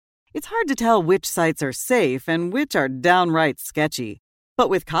It's hard to tell which sites are safe and which are downright sketchy. But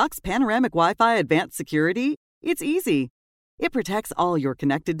with Cox Panoramic Wi-Fi Advanced Security, it's easy. It protects all your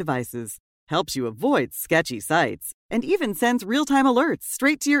connected devices, helps you avoid sketchy sites, and even sends real-time alerts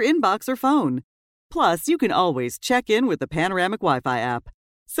straight to your inbox or phone. Plus, you can always check in with the Panoramic Wi-Fi app.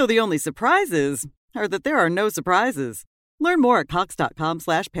 So the only surprises are that there are no surprises. Learn more at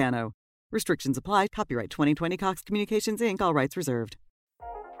cox.com/pano. Restrictions apply. Copyright 2020 Cox Communications, Inc. All rights reserved.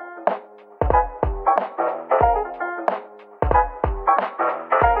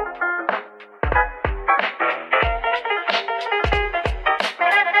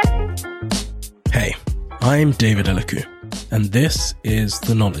 Hey, I'm David Eliku, and this is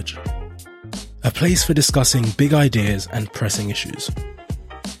The Knowledge, a place for discussing big ideas and pressing issues.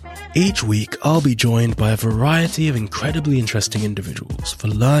 Each week, I'll be joined by a variety of incredibly interesting individuals for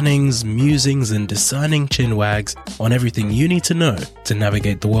learnings, musings, and discerning chinwags on everything you need to know to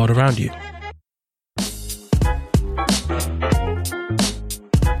navigate the world around you.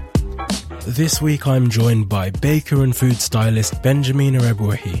 This week, I'm joined by baker and food stylist Benjamina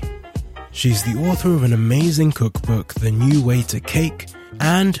Ebuehi. She's the author of an amazing cookbook, The New Way to Cake,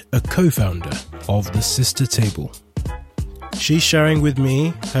 and a co-founder of The Sister Table. She's sharing with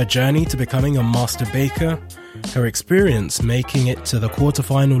me her journey to becoming a master baker, her experience making it to the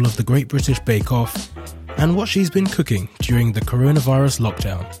quarterfinal of the Great British Bake Off, and what she's been cooking during the coronavirus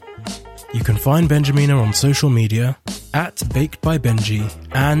lockdown. You can find Benjamina on social media at Baked by Benji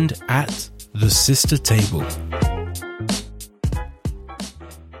and at The Sister Table.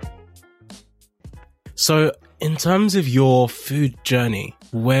 So, in terms of your food journey,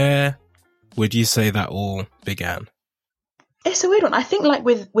 where would you say that all began? It's a weird one. I think like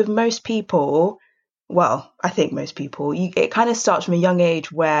with most people, it kind of starts from a young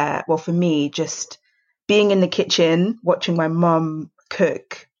age where, well, for me, just being in the kitchen, watching my mum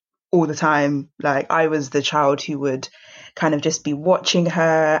cook all the time. Like I was the child who would kind of just be watching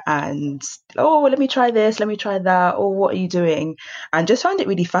her and, oh, let me try this, let me try that. Oh, what are you doing? And just found it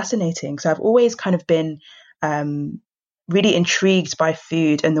really fascinating. So I've always kind of been really intrigued by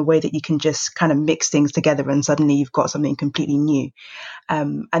food and the way that you can just kind of mix things together and suddenly you've got something completely new.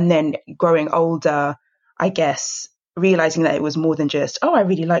 And then growing older, I guess, realizing that it was more than just, oh, I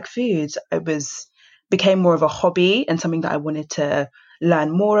really like foods. Became more of a hobby and something that I wanted to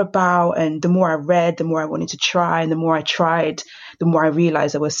learn more about. And the more I read, the more I wanted to try. And the more I tried, the more I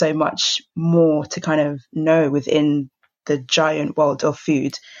realized there was so much more to kind of know within the giant world of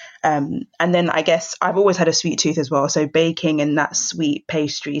food. And then I guess I've always had a sweet tooth as well. So baking and that sweet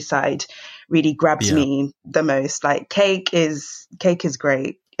pastry side really grabs me the most. Like cake is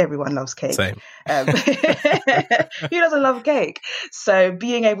great. Everyone loves cake. Same. Who doesn't love cake? So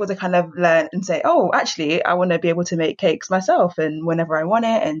being able to kind of learn and say, oh, actually, I want to be able to make cakes myself and whenever I want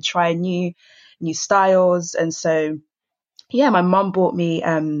it and try new styles. And so, yeah, my mum bought me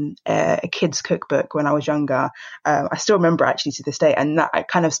a kid's cookbook when I was younger. I still remember actually to this day. And that I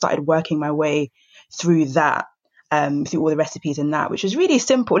kind of started working my way through that, through all the recipes in that, which was really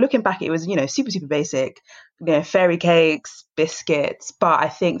simple. Looking back, it was, super, super basic, fairy cakes, biscuits. But I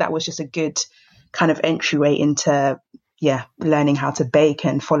think that was just a good kind of entryway into, learning how to bake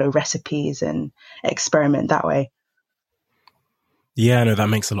and follow recipes and experiment that way. Yeah, no, that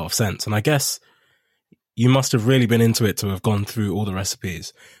makes a lot of sense. And I guess you must have really been into it to have gone through all the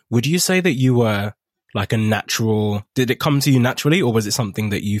recipes. Would you say that you were like a natural, did it come to you naturally, or was it something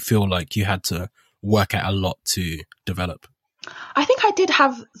that you feel like you had to work at a lot to develop? I think I did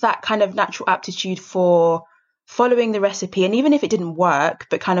have that kind of natural aptitude for following the recipe. And even if it didn't work,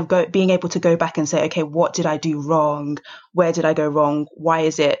 but kind of being able to go back and say, okay, what did I do wrong? Where did I go wrong? Why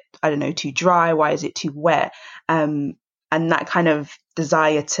is it, I don't know, too dry? Why is it too wet? And that kind of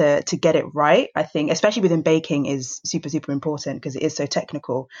desire to get it right, I think, especially within baking, is super, super important because it is so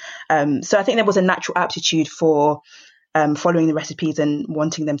technical. So I think there was a natural aptitude for following the recipes and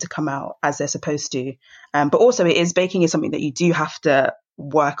wanting them to come out as they're supposed to. But also baking is something that you do have to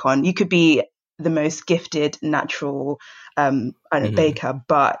work on. You could be the most gifted natural baker,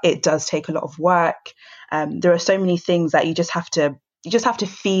 but it does take a lot of work. There are so many things that you just have to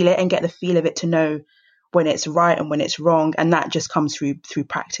feel it and get the feel of it to know when it's right and when it's wrong. And that just comes through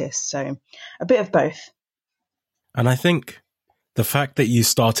practice. So a bit of both. And I think the fact that you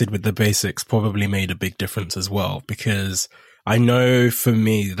started with the basics probably made a big difference as well, because I know for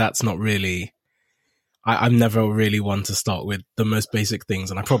me, that's not really, I'm never really one to start with the most basic things.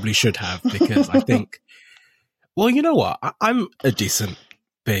 And I probably should have, because I think, well, you know what? I'm a decent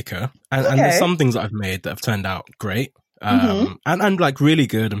baker and there's some things that I've made that have turned out great. and like really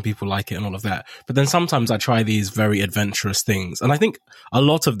good and people like it and all of that. But then sometimes I try these very adventurous things. And I think a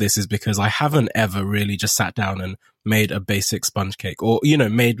lot of this is because I haven't ever really just sat down and made a basic sponge cake or, you know,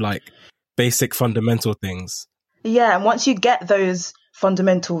 made like basic fundamental things. Yeah. And once you get those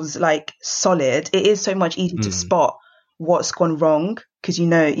fundamentals like solid, it is so much easier to spot what's gone wrong. Because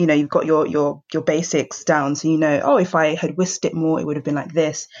you've got your basics down, so oh, if I had whisked it more, it would have been like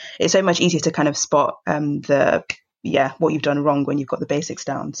this. It's so much easier to kind of spot what you've done wrong when you've got the basics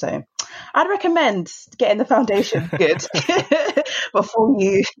down. So I'd recommend getting the foundation good before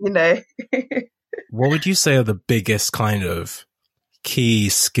you. What would you say are the biggest kind of key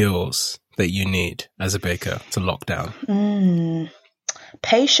skills that you need as a baker to lock down?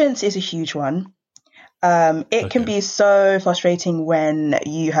 Patience is a huge one. It can be so frustrating when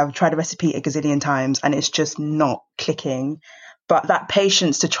you have tried a recipe a gazillion times and it's just not clicking. But that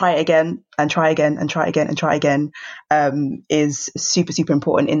patience to try it again and try again and try again and try again is super, super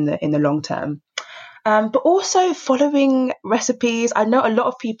important in the long term. But also following recipes. I know a lot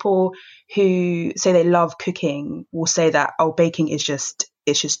of people who say they love cooking will say that, baking is just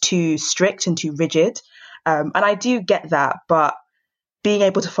too strict and too rigid. And I do get that, but being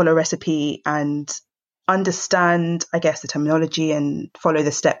able to follow a recipe and understand, I guess, the terminology and follow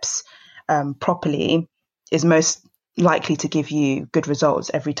the steps properly is most likely to give you good results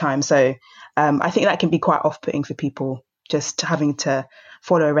every time. So I think that can be quite off-putting for people, just having to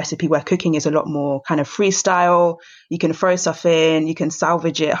follow a recipe where cooking is a lot more kind of freestyle. You can throw stuff in, you can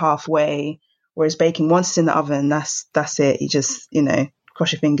salvage it halfway, whereas baking, once it's in the oven, that's it. You just,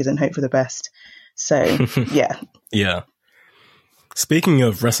 cross your fingers and hope for the best. So, yeah. Yeah. Speaking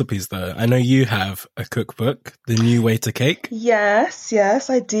of recipes, though, I know you have a cookbook, The New Way to Cake. Yes,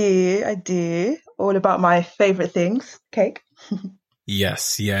 I do. All about my favorite things, cake.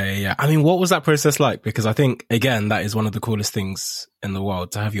 Yes, yeah. I mean, what was that process like? Because I think, again, that is one of the coolest things in the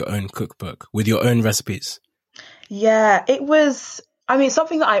world, to have your own cookbook with your own recipes. Yeah, it was,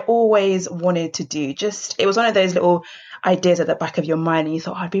 something that I always wanted to do. It was one of those little ideas at the back of your mind, and you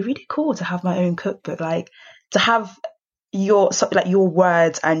thought, it'd be really cool to have my own cookbook, like to have your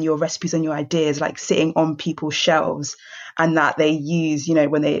words and your recipes and your ideas like sitting on people's shelves and that they use,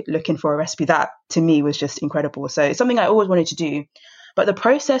 when they're looking for a recipe. That to me was just incredible. So it's something I always wanted to do, but the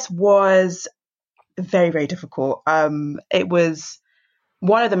process was very, very difficult. It was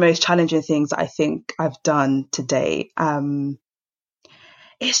one of the most challenging things that I think I've done to date.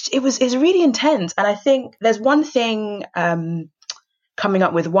 It's really intense. And I think there's one thing, coming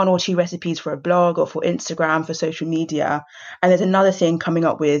up with 1 or 2 recipes for a blog or for Instagram, for social media. And there's another thing coming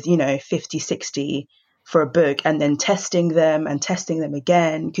up with, 50, 60 for a book, and then testing them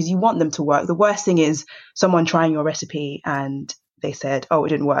again, because you want them to work. The worst thing is someone trying your recipe and they said, it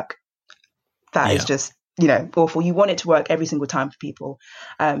didn't work. That is just, awful. You want it to work every single time for people.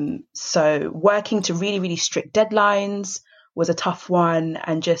 So working to really, really strict deadlines was a tough one,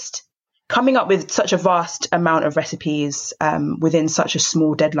 and just coming up with such a vast amount of recipes within such a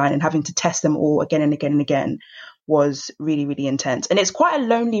small deadline and having to test them all again and again and again was really, really intense. And it's quite a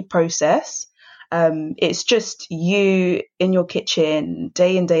lonely process. It's just you in your kitchen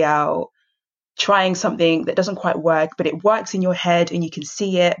day in, day out, trying something that doesn't quite work, but it works in your head and you can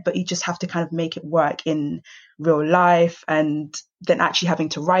see it, but you just have to kind of make it work in real life, and then actually having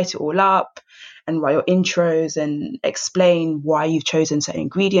to write it all up and write your intros and explain why you've chosen certain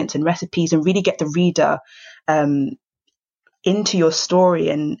ingredients and recipes, and really get the reader into your story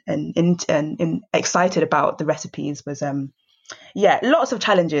and excited about the recipes was lots and lots of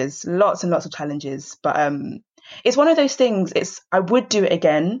challenges. But it's one of those things, I would do it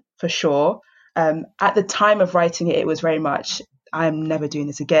again for sure. At the time of writing it, it was very much, I'm never doing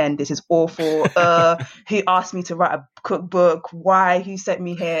this again. This is awful. Who asked me to write a cookbook? Why? Who sent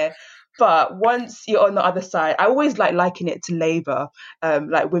me here? But once you're on the other side, I always liken it to labor,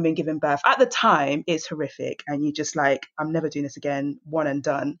 like women giving birth. At the time, it's horrific. And you just I'm never doing this again, one and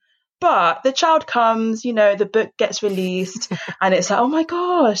done. But the child comes, the book gets released and it's like, oh my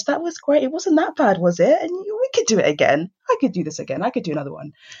gosh, that was great. It wasn't that bad, was it? And we could do it again. I could do this again. I could do another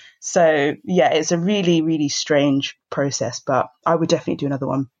one. So yeah, it's a really, really strange process, but I would definitely do another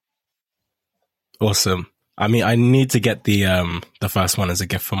one. Awesome. I mean, I need to get the first one as a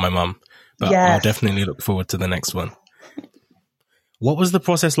gift from my mum, but yes. I'll definitely look forward to the next one. What was the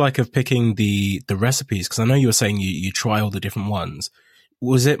process like of picking the recipes? Because I know you were saying you try all the different ones.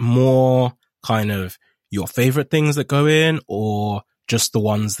 Was it more kind of your favorite things that go in, or just the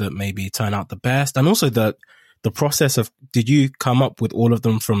ones that maybe turn out the best? And also the process of, did you come up with all of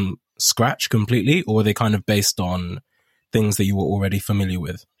them from scratch completely, or were they kind of based on things that you were already familiar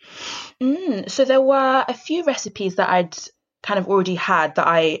with? So there were a few recipes that I'd kind of already had that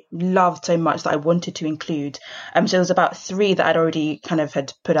I loved so much that I wanted to include. So there was about 3 that I'd already kind of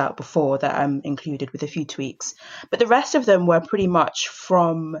had put out before that included with a few tweaks. But the rest of them were pretty much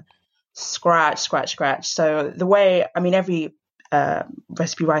from scratch. So the way, I mean, every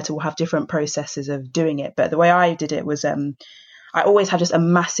recipe writer will have different processes of doing it, but the way I did it was I always have just a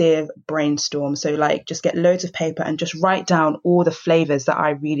massive brainstorm. So like just get loads of paper and just write down all the flavors that I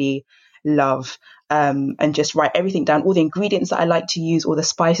really love, and just write everything down, all the ingredients that I like to use, all the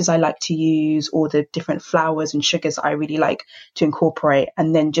spices I like to use, all the different flours and sugars that I really like to incorporate,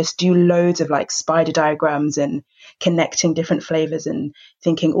 and then just do loads of like spider diagrams and connecting different flavors and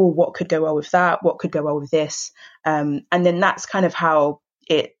thinking, oh, what could go well with that? What could go well with this? And then that's kind of how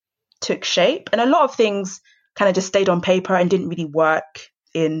it took shape. And a lot of things kind of just stayed on paper and didn't really work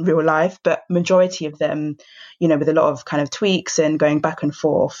in real life, but majority of them, you know, with a lot of kind of tweaks and going back and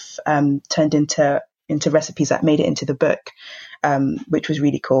forth, turned into recipes that made it into the book, which was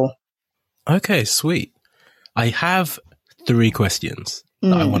really cool. Okay, sweet. I have 3 questions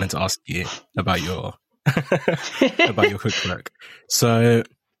that I wanted to ask you about your about your cookbook. So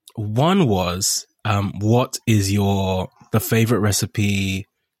one was, what is the favorite recipe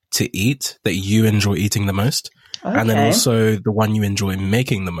to eat that you enjoy eating the most? Okay. And then also the one you enjoy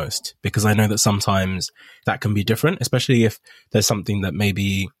making the most, because I know that sometimes that can be different, especially if there's something that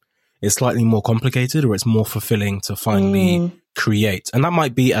maybe is slightly more complicated or it's more fulfilling to finally create. And that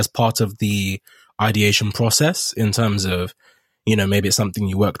might be as part of the ideation process in terms of, you know, maybe it's something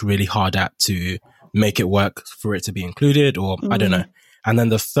you worked really hard at to make it work for it to be included, or I don't know. And then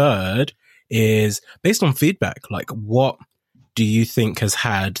the third is based on feedback, like what do you think has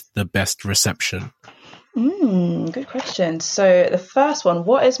had the best reception? Good question. So the first one,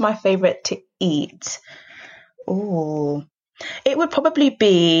 what is my favorite to eat? Oh, it would probably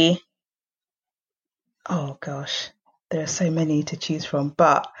be, oh gosh, there are so many to choose from.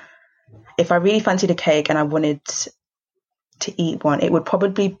 But if I really fancied a cake and I wanted to eat one, it would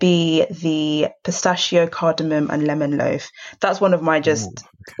probably be the pistachio, cardamom and lemon loaf. That's one of my just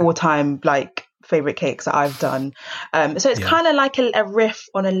all-time like favorite cakes that I've done. So it's kind of like a riff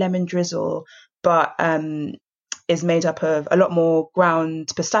on a lemon drizzle, but is made up of a lot more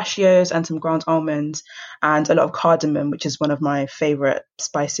ground pistachios and some ground almonds and a lot of cardamom, which is one of my favorite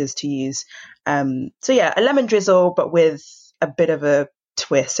spices to use. So yeah, a lemon drizzle, but with a bit of a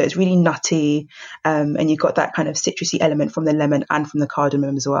twist. So it's really nutty, and you've got that kind of citrusy element from the lemon and from the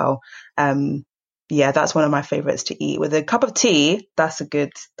cardamom as well. Yeah, that's one of my favorites to eat with a cup of tea. That's a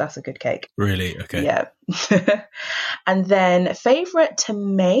good cake. Really? Okay. Yeah. And then favorite to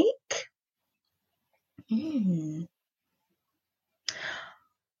make.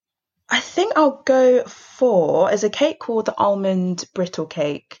 I think I'll go for is a cake called the almond brittle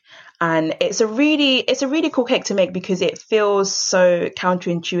cake, and it's a really cool cake to make because it feels so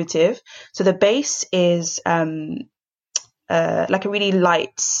counterintuitive. So the base is like a really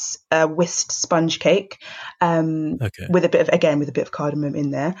light whisked sponge cake, with a bit of cardamom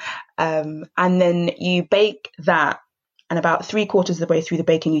in there, and then you bake that. And about 3/4 of the way through the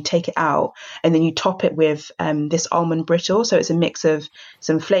baking, you take it out and then you top it with this almond brittle. So it's a mix of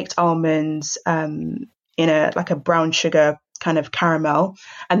some flaked almonds in a brown sugar kind of caramel.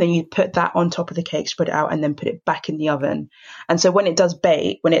 And then you put that on top of the cake, spread it out, and then put it back in the oven. And so when it does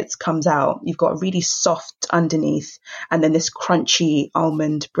bake, when it comes out, you've got a really soft underneath and then this crunchy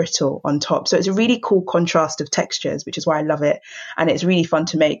almond brittle on top. So it's a really cool contrast of textures, which is why I love it. And it's really fun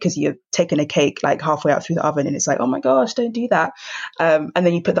to make because you're taking a cake like halfway out through the oven and it's like, oh my gosh, don't do that. And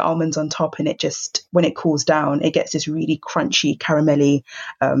then you put the almonds on top and it just, when it cools down, it gets this really crunchy caramelly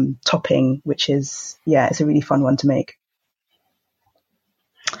topping, which is, it's a really fun one to make.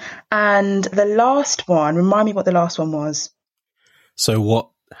 And the last one, remind me what the last one was. So what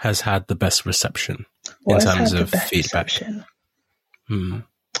has had the best reception in terms of feedback? The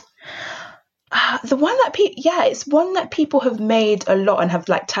one that it's one that people have made a lot and have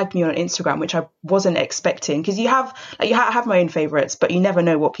like tagged me on Instagram, which I wasn't expecting, because you have my own favorites, but you never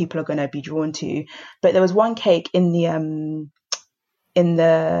know what people are going to be drawn to. But there was one cake in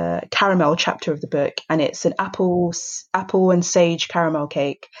the caramel chapter of the book, and it's an apple and sage caramel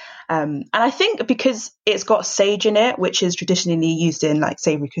cake. And I think because it's got sage in it, which is traditionally used in like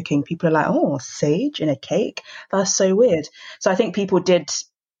savory cooking, people are like, oh, sage in a cake? That's so weird. So I think people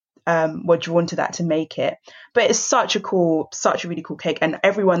were drawn to that to make it. But it's such a really cool cake. And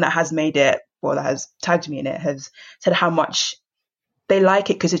everyone that has made it, that has tagged me in it, has said how much they like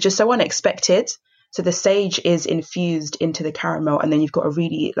it because it's just so unexpected. So the sage is infused into the caramel, and then you've got a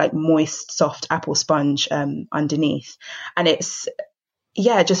really like moist, soft apple sponge underneath, and it's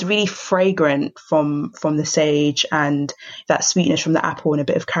just really fragrant from the sage and that sweetness from the apple and a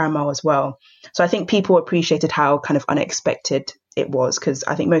bit of caramel as well. So I think people appreciated how kind of unexpected it was, because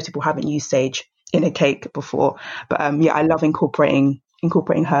I think most people haven't used sage in a cake before. But I love incorporating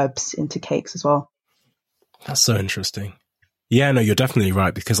herbs into cakes as well. That's so interesting. Yeah, no, you're definitely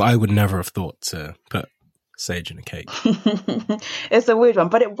right, because I would never have thought to put sage in a cake. It's a weird one,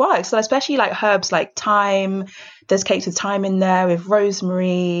 but it works. So especially like herbs like thyme, there's cakes with thyme in there, with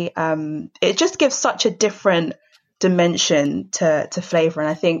rosemary. It just gives such a different dimension to flavor. And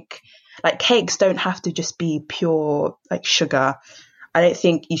I think like cakes don't have to just be pure like sugar. I don't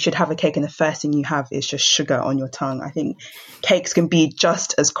think you should have a cake and the first thing you have is just sugar on your tongue. I think cakes can be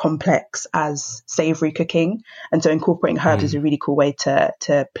just as complex as savory cooking. And so incorporating herbs is a really cool way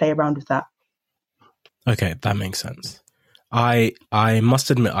to play around with that. Okay, that makes sense. I must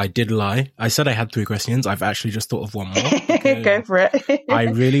admit, I did lie. I said I had 3 questions. I've actually just thought of one more. Go for it. I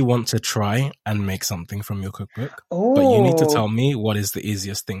really want to try and make something from your cookbook. Ooh. But you need to tell me what is the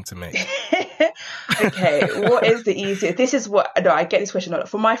easiest thing to make. Okay, what is the easiest? This is what, no, I get this question a lot.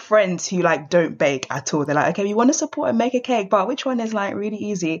 For my friends who like don't bake at all, they're like, okay, we want to support and make a cake, but which one is like really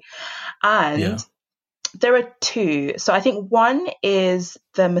easy? And there are 2. So I think one is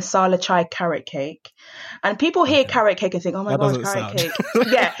the masala chai carrot cake. And people hear carrot cake and think, oh my gosh, carrot cake.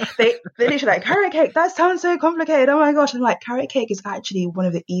 Yeah, they're literally like, carrot cake, that sounds so complicated. Oh my gosh. And I'm like, carrot cake is actually one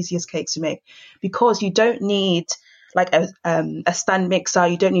of the easiest cakes to make, because you don't need like a stand mixer.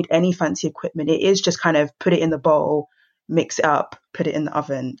 You don't need any fancy equipment. It is just kind of put it in the bowl, mix it up, put it in the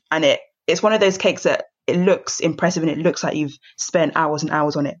oven. And it's one of those cakes that it looks impressive and it looks like you've spent hours and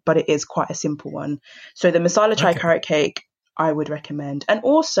hours on it, but it is quite a simple one. So the masala chai carrot cake, I would recommend. And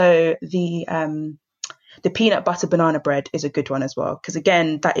also the peanut butter banana bread is a good one as well. Because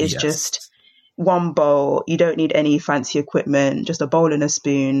again, that is just one bowl. You don't need any fancy equipment, just a bowl and a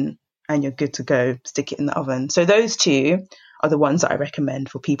spoon, and you're good to go. Stick it in the oven. So those 2 are the ones that I recommend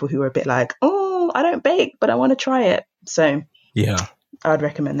for people who are a bit like, oh, I don't bake, but I want to try it. So yeah, I'd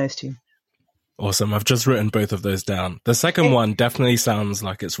recommend those 2. Awesome. I've just written both of those down. The second one definitely sounds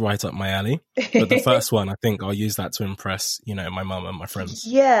like it's right up my alley. But the first one, I think I'll use that to impress, my mum and my friends.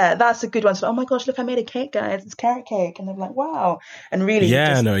 Yeah, that's a good one. So, oh my gosh, look, I made a cake, guys. It's carrot cake. And they're like, wow. And really,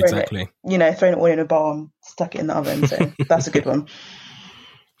 exactly. Throwing it all in a bowl and stuck it in the oven. So that's a good one.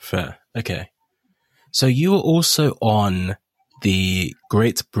 Fair. Okay. So you were also on the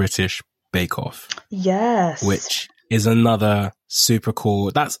Great British Bake Off. Yes. Which is another super cool.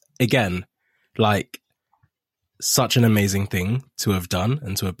 That's, again, like such an amazing thing to have done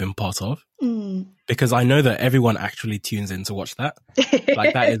and to have been part of, because I know that everyone actually tunes in to watch that.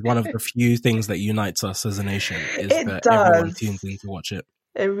 Like that is one of the few things that unites us as a nation, is everyone tunes in to watch it.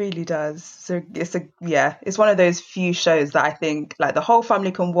 It really does. So it's one of those few shows that I think like the whole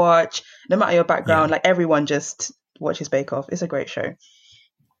family can watch, no matter your background. Like everyone just watches Bake Off. It's a great show.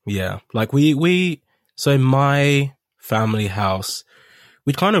 Yeah, like so in my family house,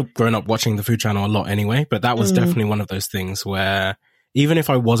 we'd kind of grown up watching the Food Channel a lot anyway, but that was definitely one of those things where even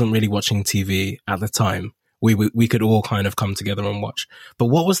if I wasn't really watching TV at the time, we could all kind of come together and watch. But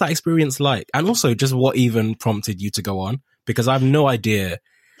what was that experience like? And also just what even prompted you to go on? Because I have no idea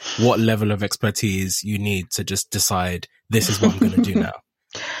what level of expertise you need to just decide this is what I'm going to do now.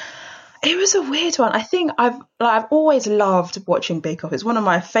 It was a weird one. I think I've always loved watching Bake Off. It's one of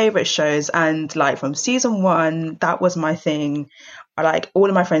my favorite shows, and like from season 1, that was my thing. Like all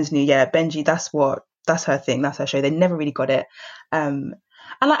of my friends knew, Benji, that's her thing, that's her show. They never really got it. And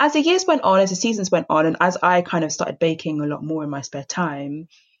like as the years went on, as the seasons went on, and as I kind of started baking a lot more in my spare time,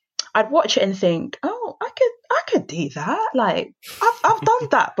 I'd watch it and think, oh, I could do that. Like I've done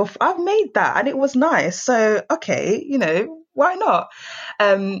that before. I've made that, and it was nice. So okay, why not?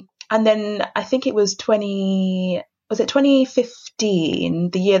 And then I think it was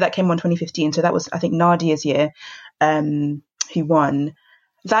 2015, the year that came on, 2015. So that was, I think, Nadia's year, who won.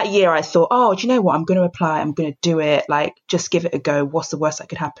 That year I thought, oh, do you know what? I'm going to apply. I'm going to do it. Like, just give it a go. What's the worst that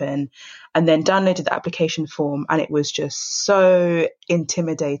could happen? And then downloaded the application form, and it was just so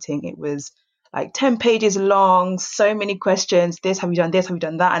intimidating. It was like 10 pages long, so many questions. This, have you done this? Have you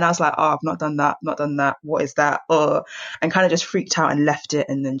done that? And I was like, oh, I've not done that. What is that? And kind of just freaked out and left it,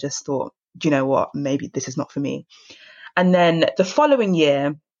 and then just thought, do you know what? Maybe this is not for me. And then the following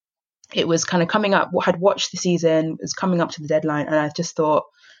year, it was kind of coming up, had watched the season, it was coming up to the deadline, and I just thought,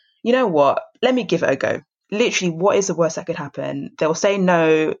 you know what? Let me give it a go. Literally, what is the worst that could happen? They'll say,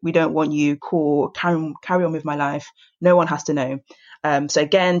 no, we don't want you. Cool, carry on with my life. No one has to know. So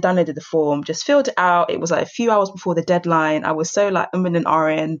again, downloaded the form, just filled it out. It was like a few hours before the deadline. I was so like and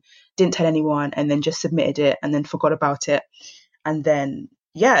ahhing, didn't tell anyone, and then just submitted it and then forgot about it. And then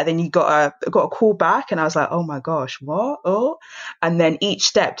then you got a call back, and I was like, oh my gosh, what? Oh, and then each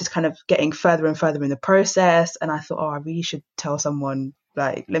step just kind of getting further and further in the process. And I thought, oh, I really should tell someone,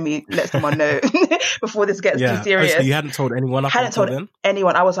 like, let someone know before this gets too serious. So you hadn't told anyone up until then?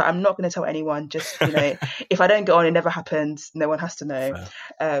 Anyone. I was like, I'm not going to tell anyone. Just, if I don't get on, it never happens. No one has to know.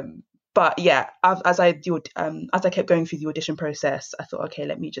 But yeah, as I kept going through the audition process, I thought, okay,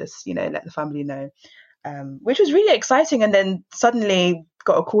 let me just, let the family know, which was really exciting. And then suddenly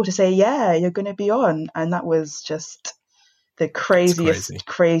got a call to say, yeah, you're going to be on. And that was just the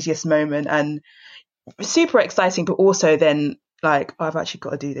craziest moment, and super exciting, but also then like, oh, I've actually got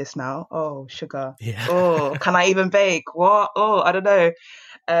to do this now. Oh, sugar. Yeah. Oh, can I even bake? What? Oh, I don't know.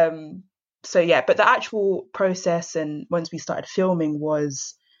 So yeah, but the actual process, and once we started filming,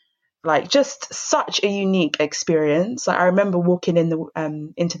 was like just such a unique experience. Like I remember walking in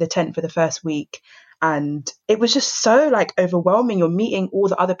into the tent for the first week, and it was just so like overwhelming. You're meeting all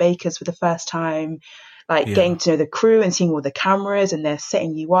the other bakers for the first time, like getting to know the crew and seeing all the cameras, and they're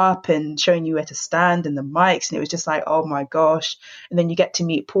setting you up and showing you where to stand and the mics. And it was just like, oh my gosh. And then you get to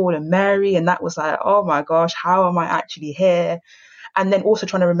meet Paul and Mary, and that was like, oh my gosh, how am I actually here? And then also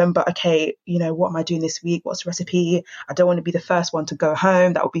trying to remember, okay, what am I doing this week? What's the recipe? I don't want to be the first one to go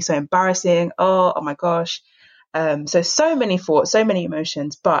home. That would be so embarrassing. Oh my gosh. So many thoughts, so many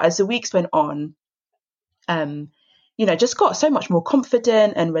emotions. But as the weeks went on, just got so much more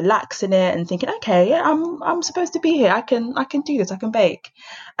confident and relaxed in it, and thinking, okay, yeah, I'm supposed to be here. I can do this. I can bake,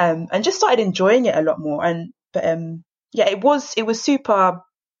 and just started enjoying it a lot more. But it was super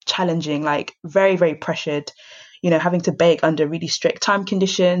challenging, like very, very pressured. Having to bake under really strict time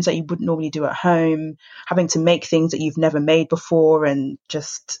conditions that you wouldn't normally do at home, having to make things that you've never made before, and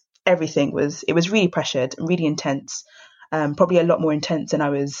just everything it was really pressured and really intense. Probably a lot more intense than I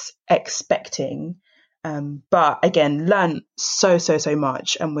was expecting. But again, learned so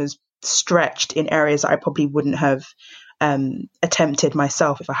much, and was stretched in areas that I probably wouldn't have attempted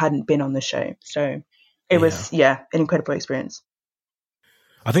myself if I hadn't been on the show. So it was, an incredible experience.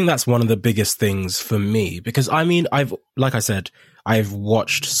 I think that's one of the biggest things for me, because I mean, I've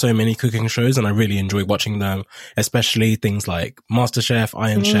watched so many cooking shows and I really enjoy watching them, especially things like MasterChef,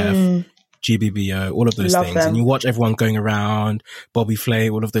 Iron Chef, GBBO, all of those things. And you watch everyone going around, Bobby Flay,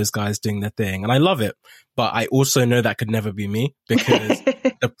 all of those guys doing their thing. And I love it. But I also know that could never be me, because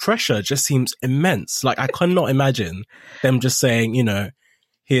the pressure just seems immense. Like I cannot imagine them just saying,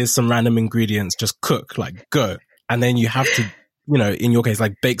 here's some random ingredients, just cook, like go. And then you have to, in your case,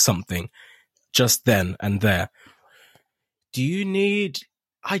 like bake something just then and there. Do you need,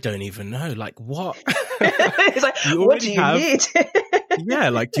 I don't even know, like what? It's like, what do you need? Yeah,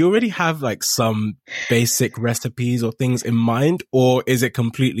 like do you already have like some basic recipes or things in mind, or is it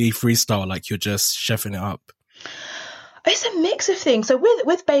completely freestyle, like you're just chefing it up? It's a mix of things. So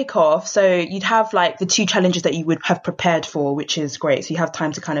with Bake Off, so you'd have like the 2 challenges that you would have prepared for, which is great. So you have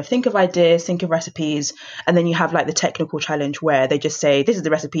time to kind of think of ideas, think of recipes, and then you have like the technical challenge where they just say, this is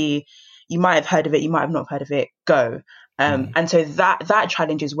the recipe, you might have heard of it, you might have not heard of it, go. And so that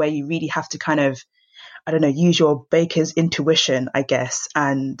challenge is where you really have to kind of, I don't know, use your baker's intuition, I guess,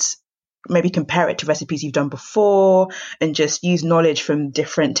 and maybe compare it to recipes you've done before, and just use knowledge from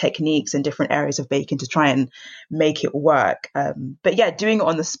different techniques and different areas of baking to try and make it work. But yeah, doing it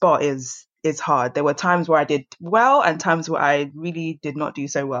on the spot is hard. There were times where I did well and times where I really did not do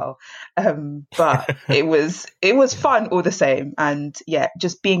so well. But it was fun all the same. And yeah,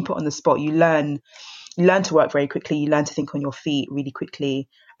 just being put on the spot, you learn to work very quickly. You learn to think on your feet really quickly,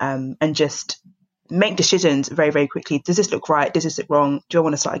 and just make decisions very, very quickly. Does this look right? Does this look wrong? Do I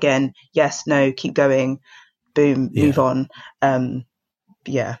want to start again? Yes, no, keep going. Boom, move on.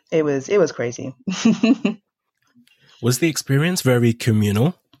 It was crazy. Was the experience very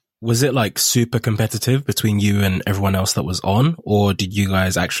communal? Was it like super competitive between you and everyone else that was on? Or did you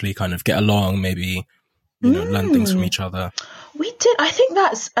guys actually kind of get along, maybe, learn things from each other? We did. I think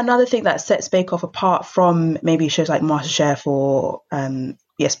that's another thing that sets Bake Off apart from maybe shows like MasterChef or,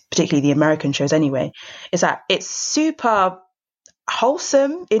 particularly the American shows anyway, is that it's super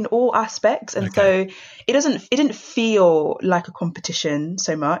wholesome in all aspects. And so it didn't feel like a competition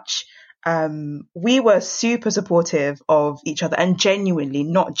so much. We were super supportive of each other, and genuinely,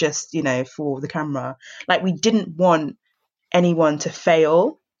 not just, for the camera. Like we didn't want anyone to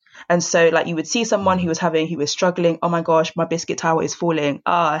fail. And so like you would see someone who was struggling. Oh my gosh, my biscuit tower is falling.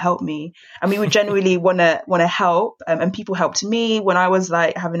 Help me. And we would genuinely want to help. And people helped me when I was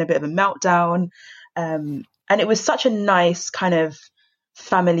like having a bit of a meltdown. And it was such a nice kind of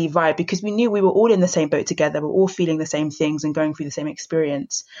family vibe, because we knew we were all in the same boat together. We're all feeling the same things and going through the same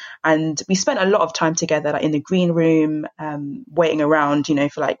experience. And we spent a lot of time together, like in the green room, waiting around,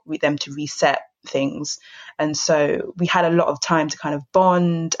 for like them to reset things. And so we had a lot of time to kind of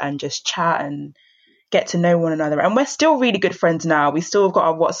bond and just chat and get to know one another. And we're still really good friends now. We still got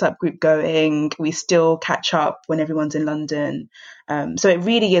our WhatsApp group going. We still catch up when everyone's in London. So it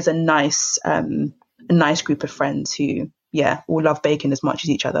really is a nice group of friends who, all love baking as much as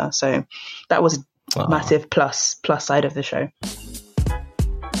each other. So that was a massive plus side of the show.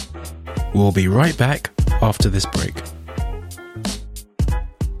 We'll be right back after this break.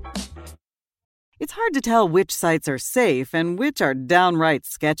 It's hard to tell which sites are safe and which are downright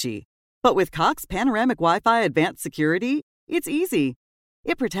sketchy. But with Cox Panoramic Wi-Fi Advanced Security, it's easy.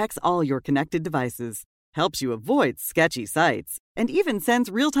 It protects all your connected devices, helps you avoid sketchy sites, and even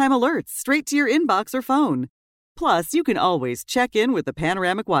sends real-time alerts straight to your inbox or phone. Plus, you can always check in with the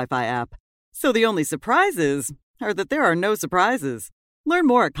Panoramic Wi-Fi app. So the only surprises are that there are no surprises. Learn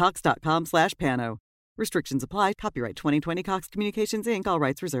more at cox.com/pano. Restrictions apply. Copyright 2020 Cox Communications, Inc. All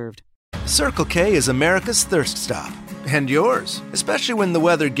rights reserved. Circle K is America's thirst stop. And yours, especially when the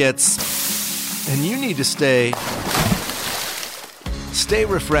weather gets... and you need to stay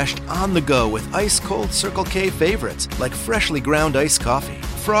refreshed on the go with ice-cold Circle K favorites like freshly ground iced coffee,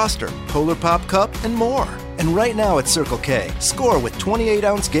 Froster, Polar Pop Cup, and more. And right now at Circle K, score with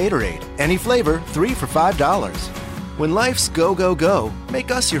 28-ounce Gatorade. Any flavor, 3 for $5. When life's go, go, go, make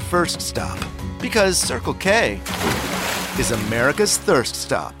us your first stop. Because Circle K is America's thirst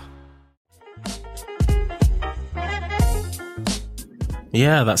stop.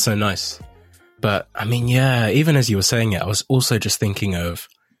 Yeah, that's so nice. But I mean, even as you were saying it, I was also just thinking of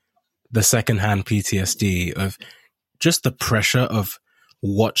the secondhand PTSD of just the pressure of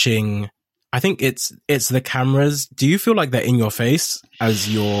watching. I think it's the cameras. Do you feel like they're in your face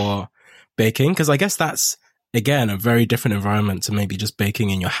as you're baking? Because I guess that's, again, a very different environment to maybe just baking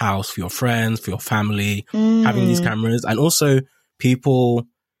in your house for your friends, for your family, having these cameras, and also people,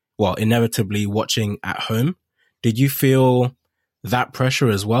 inevitably watching at home. Did you feel that pressure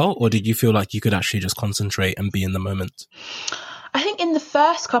as well, or did you feel like you could actually just concentrate and be in the moment? I think in the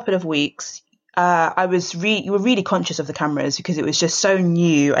first couple of weeks, you were really conscious of the cameras because it was just so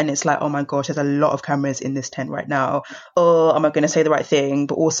new, and it's like, oh my gosh, there's a lot of cameras in this tent right now. Oh, am I going to say the right thing?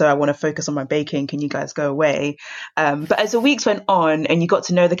 But also I want to focus on my baking. Can you guys go away? But as the weeks went on and you got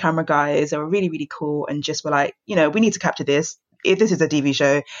to know the camera guys, they were really, really cool and just were like, we need to capture this. If this is a TV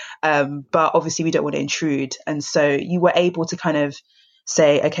show, but obviously we don't want to intrude. And so you were able to kind of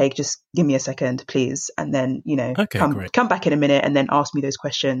say, okay, just give me a second, please. And then, come back in a minute and then ask me those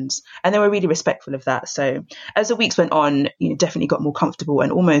questions. And they were really respectful of that. So as the weeks went on, definitely got more comfortable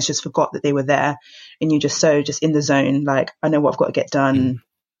and almost just forgot that they were there. And you're just in the zone, like, I know what I've got to get done,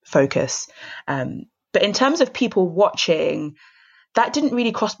 focus. But in terms of people watching, that didn't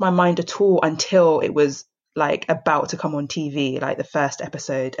really cross my mind at all until it was like about to come on TV, like the first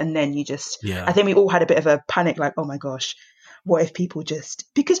episode. And then I think we all had a bit of a panic, like, oh my gosh, what if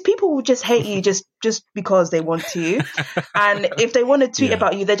because people will just hate you just because they want to. And if they want to tweet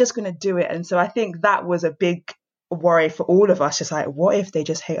about you, they're just going to do it. And so I think that was a big worry for all of us, just like, what if they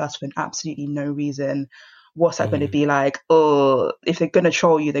just hate us for absolutely no reason? What's that going to be like? Oh, if they're going to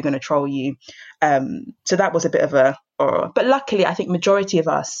troll you, they're going to troll you. So that was a bit of but luckily I think majority of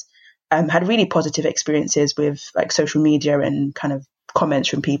us had really positive experiences with like social media and kind of comments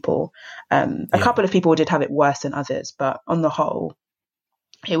from people. A couple of people did have it worse than others, but on the whole,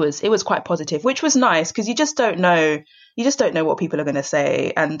 it was quite positive, which was nice because you just don't know what people are going to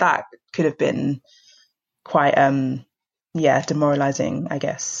say, and that could have been quite demoralizing, I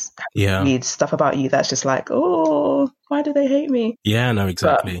guess. Read stuff about you that's just like, oh, why do they hate me? Yeah, no,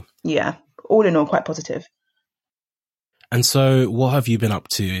 exactly. But, all in all, quite positive. And so what have you been up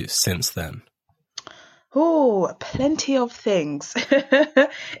to since then? Oh, plenty of things.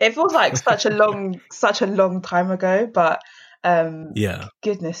 It feels like such a long time ago, but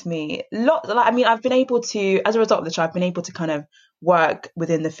goodness me. I've been able to, as a result of the show, I've been able to kind of work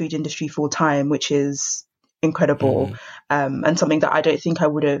within the food industry full time, which is incredible. And something that I don't think I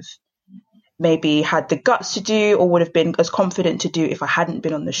would have maybe had the guts to do or would have been as confident to do if I hadn't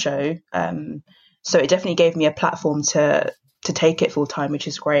been on the show. So it definitely gave me a platform to take it full time, which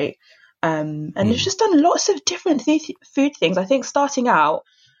is great. And it's just done lots of different food things. I think starting out,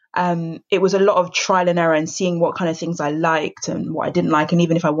 it was a lot of trial and error and seeing what kind of things I liked and what I didn't like, and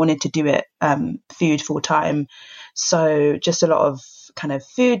even if I wanted to do it food full time. So just a lot of kind of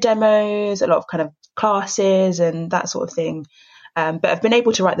food demos, a lot of kind of classes and that sort of thing. But I've been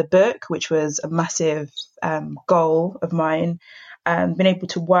able to write the book, which was a massive goal of mine. been able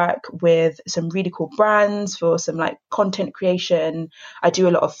to work with some really cool brands for some like content creation. I do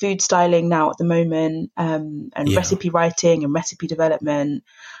a lot of food styling now at the moment, and recipe writing and recipe development.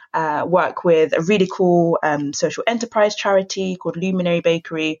 Work with a really cool social enterprise charity called Luminary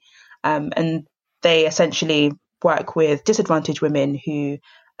Bakery, and they essentially work with disadvantaged women who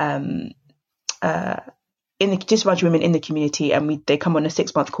disadvantaged women in the community, and they come on a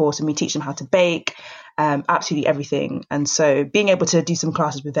 6-month course and we teach them how to bake, absolutely everything. And so being able to do some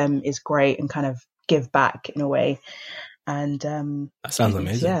classes with them is great and kind of give back in a way. And that sounds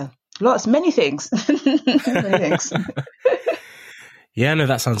amazing. Yeah, many things. Many things. Yeah, no,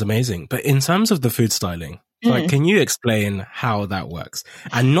 that sounds amazing. But in terms of the food styling, like, can you explain how that works?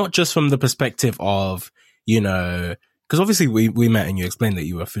 And not just from the perspective of, because obviously we met and you explained that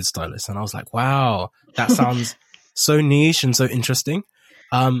you were a food stylist, and I was like, wow, that sounds so niche and so interesting.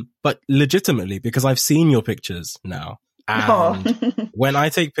 But legitimately, because I've seen your pictures now, and when I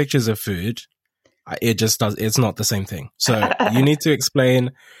take pictures of food, it's not the same thing. So you need to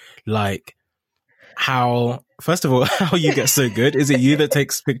explain, like, how, first of all, how you get so good. Is it you that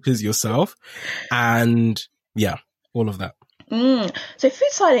takes pictures yourself? And yeah, all of that. So food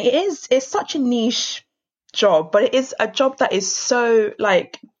styling, it's such a niche job, but it is a job that is so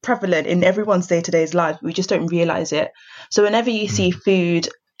like prevalent in everyone's day-to-day life. We just don't realize it. So whenever you see food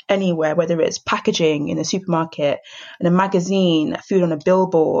anywhere, whether it's packaging in a supermarket, in a magazine, food on a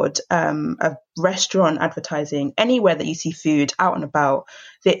billboard, a restaurant advertising, anywhere that you see food out and about,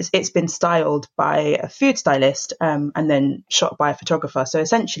 it's been styled by a food stylist and then shot by a photographer. So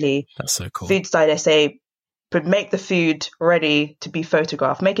essentially, that's so cool. Food stylists but make the food ready to be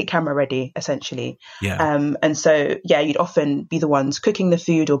photographed, make it camera ready, essentially. Yeah. And so, you'd often be the ones cooking the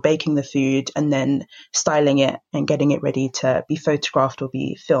food or baking the food and then styling it and getting it ready to be photographed or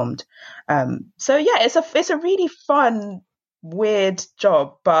be filmed. So it's a really fun, weird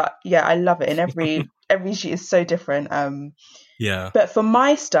job, but I love it. And every shoot is so different. But for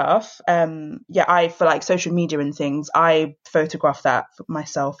my stuff, for like social media and things, I photograph that for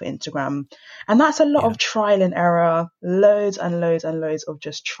myself for Instagram. And that's a lot of trial and error, loads and loads and loads of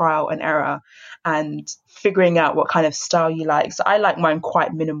just trial and error and figuring out what kind of style you like. So I like mine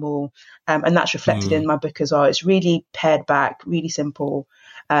quite minimal, and that's reflected in my book as well. It's really pared back, really simple,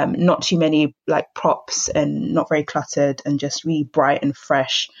 not too many like props and not very cluttered, and just really bright and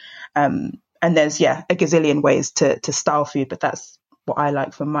fresh. And there's, a gazillion ways to style food, but that's what I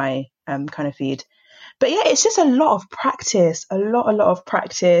like for my kind of feed. But it's just a lot of practice, a lot of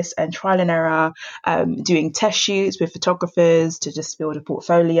practice and trial and error, doing test shoots with photographers to just build a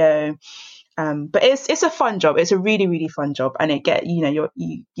portfolio. But it's a fun job. It's a really, really fun job. And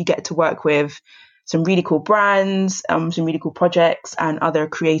you get to work with some really cool brands, some really cool projects and other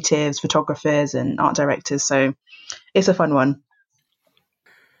creatives, photographers and art directors. So it's a fun one.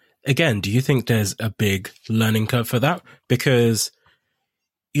 Again, do you think there's a big learning curve for that? Because,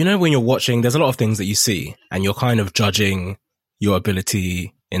 when you're watching, there's a lot of things that you see and you're kind of judging your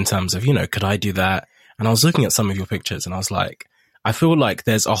ability in terms of, could I do that? And I was looking at some of your pictures and I was like, I feel like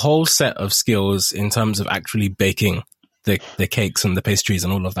there's a whole set of skills in terms of actually baking the cakes and the pastries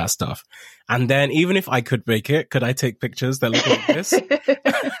and all of that stuff. And then even if I could bake it, could I take pictures that look like this?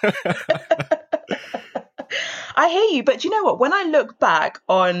 I hear you, but you know what? When I look back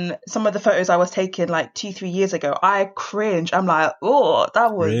on some of the photos I was taking like 2-3 years ago, I cringe. I'm like, oh,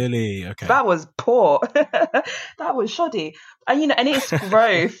 that was really okay. That was poor. That was shoddy. And and it's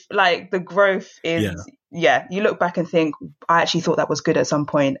growth. Like the growth is, you look back and think, I actually thought that was good at some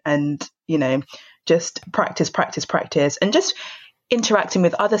point, and just practice, and just interacting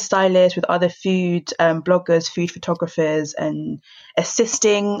with other stylists, with other food bloggers, food photographers, and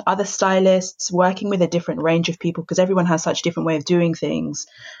assisting other stylists, working with a different range of people because everyone has such a different way of doing things.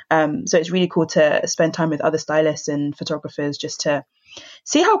 So it's really cool to spend time with other stylists and photographers just to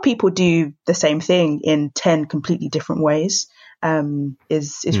see how people do the same thing in 10 completely different ways.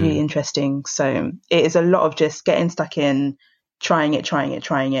 Is really interesting. So it is a lot of just getting stuck in, trying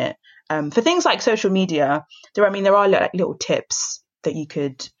it. For things like social media, there are like little tips that you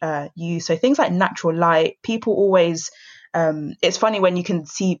could use. So things like natural light. People always, it's funny when you can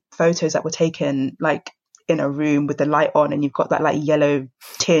see photos that were taken like in a room with the light on and you've got that like yellow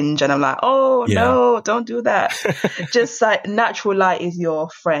tinge, and I'm like, no, don't do that. Just like natural light is your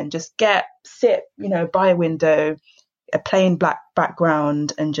friend. Just sit, by a window, a plain black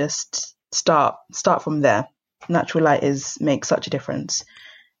background, and just start from there. Natural light makes such a difference.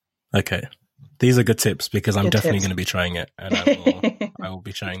 Okay. These are good tips because I'm definitely going to be trying it, and I will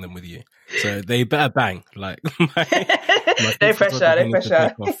be sharing them with you. So they better bang. Like no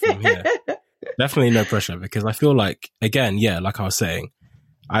pressure. Definitely no pressure, because I feel like, again, yeah, like I was saying,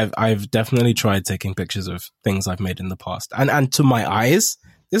 I've definitely tried taking pictures of things I've made in the past, and to my eyes,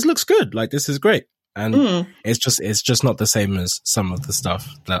 this looks good. Like, this is great, and it's just not the same as some of the stuff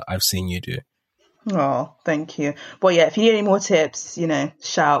that I've seen you do. Oh, thank you. But yeah, if you need any more tips,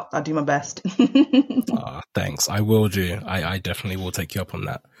 shout. I'll do my best. Thanks. I will do. I definitely will take you up on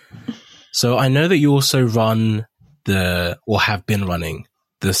that. So I know that you also run or have been running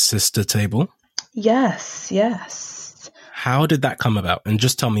the Sister Table. Yes. How did that come about? And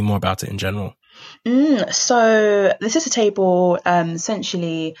just tell me more about it in general. So the Sister Table,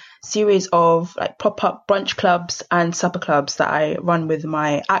 essentially series of like pop-up brunch clubs and supper clubs that I run with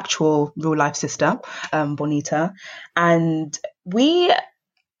my actual real life sister, Bonita. And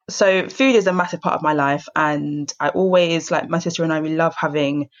so food is a massive part of my life, and I always, like, my sister and I, we love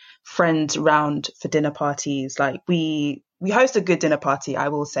having friends round for dinner parties. Like, we host a good dinner party, I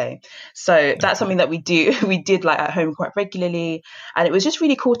will say. So that's something that we did like at home quite regularly. And it was just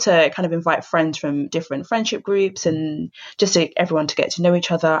really cool to kind of invite friends from different friendship groups and just everyone to get to know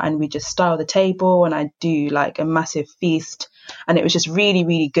each other. And we just style the table, and I do like a massive feast. And it was just really,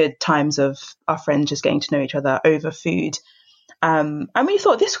 really good times of our friends just getting to know each other over food. And we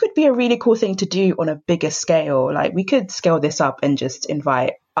thought this could be a really cool thing to do on a bigger scale. Like, we could scale this up and just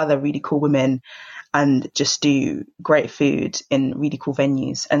invite other really cool women and just do great food in really cool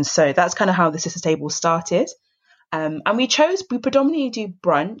venues. And so that's kind of how the Sister Table started. And we predominantly do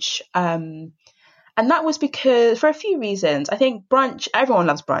brunch. And that was because, for a few reasons. I think brunch, everyone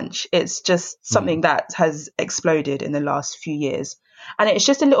loves brunch. It's just something that has exploded in the last few years. And it's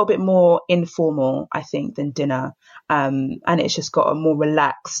just a little bit more informal, I think, than dinner. And it's just got a more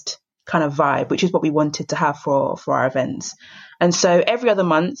relaxed kind of vibe, which is what we wanted to have for our events. And so every other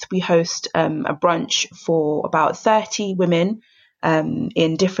month we host a brunch for about 30 women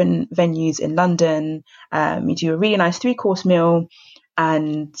in different venues in London. We do a really nice 3-course meal.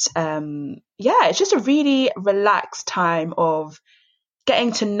 And it's just a really relaxed time of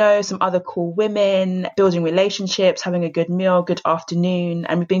getting to know some other cool women, building relationships, having a good meal, good afternoon.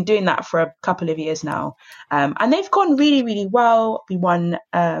 And we've been doing that for a couple of years now. And they've gone really, really well. We won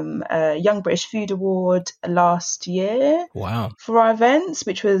a Young British Food Award last year. Wow. For our events,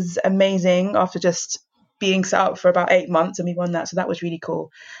 which was amazing after just being set up for about 8 months, and we won that. So that was really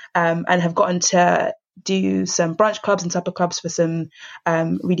cool. And have gotten to do some brunch clubs and supper clubs for some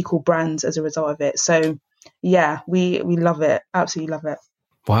really cool brands as a result of it. So yeah, we love it. Absolutely love it.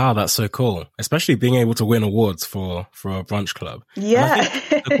 Wow, that's so cool. Especially being able to win awards for a brunch club. Yeah. And I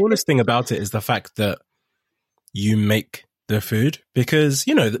think the coolest thing about it is the fact that you make the food, because,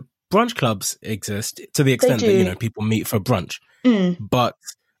 the brunch clubs exist to the extent that, people meet for brunch. But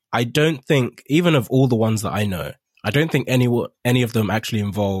I don't think, even of all the ones that I know, I don't think any of them actually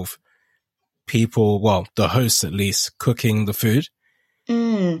involve people, well, the hosts at least, cooking the food.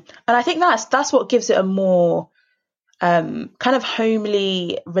 And I think that's what gives it a more kind of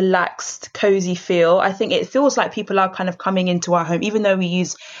homely, relaxed, cozy feel. I think it feels like people are kind of coming into our home, even though we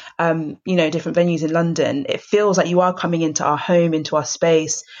use, different venues in London. It feels like you are coming into our home, into our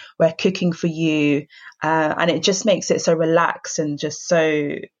space. We're cooking for you, and it just makes it so relaxed and just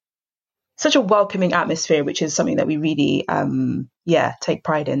such a welcoming atmosphere, which is something that we really, take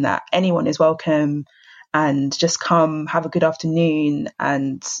pride in. That anyone is welcome. And just come, have a good afternoon,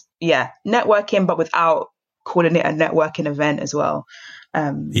 and networking, but without calling it a networking event as well.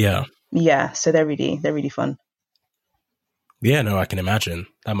 So they're really fun. Yeah, no, I can imagine.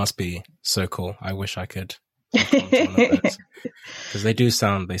 That must be so cool. I wish I could come to one of those, because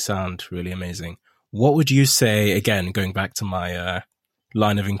they sound really amazing. What would you say, again, going back to my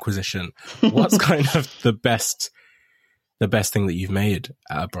line of inquisition, what's kind of the best thing that you've made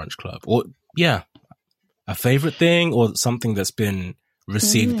at a brunch club? Or a favorite thing, or something that's been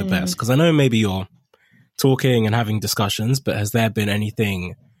received the best? Because I know maybe you're talking and having discussions, but has there been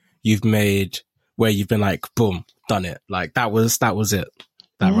anything you've made where you've been like, boom, done it, like that was it,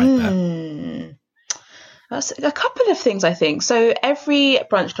 that right there? That's a couple of things, I think. So every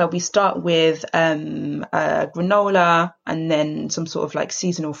brunch club, we start with granola and then some sort of like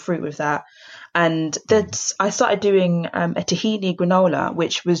seasonal fruit with that. And I started doing a tahini granola,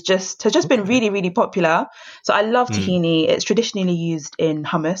 which has just been really, really popular. So I love tahini. It's traditionally used in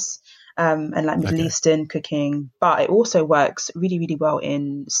hummus and like Middle Eastern cooking, but it also works really, really well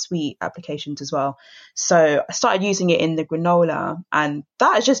in sweet applications as well. So I started using it in the granola, and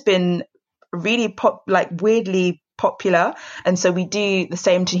that has just been really weirdly popular. And so we do the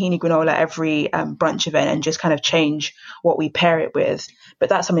same tahini granola every brunch event and just kind of change what we pair it with. But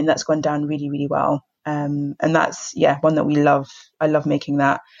that's something that's gone down really, really well. And that's, one that we love. I love making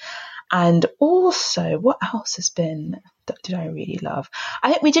that. And also, what else has been, did I really love? I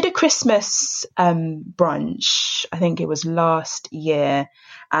think we did a Christmas brunch. I think it was last year.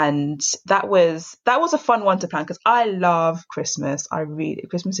 And that was a fun one to plan because I love Christmas.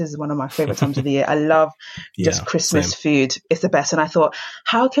 Christmas is one of my favorite times of the year. I love just Christmas food. It's the best. And I thought,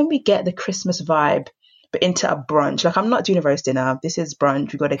 how can we get the Christmas vibe but into a brunch? Like, I'm not doing a roast dinner. This is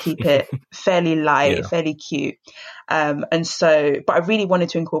brunch. We've got to keep it fairly light, fairly cute. And so, but I really wanted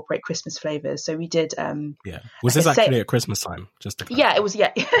to incorporate Christmas flavors. So we did. Was this actually at Christmas time? Just to clarify. Yeah, it was.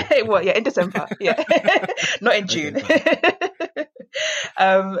 Yeah, it was. Yeah, in December. Yeah, not in June.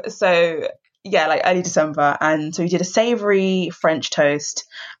 So yeah, like early December. And so we did a savory French toast.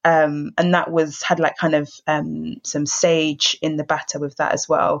 And that had like kind of some sage in the batter with that as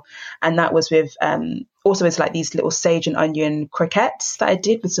well. And that was with also it's like these little sage and onion croquettes that I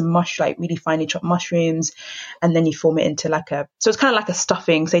did with some like really finely chopped mushrooms. And then you form it into so it's kind of like a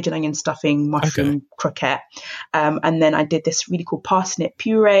stuffing, sage and onion stuffing mushroom croquette. And then I did this really cool parsnip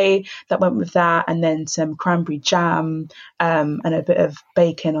puree that went with that. And then some cranberry jam and a bit of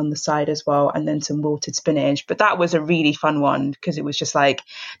bacon on the side as well. And then some wilted spinach. But that was a really fun one because it was just like,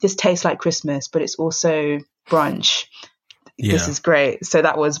 this tastes like Christmas, but it's also brunch. This is great. So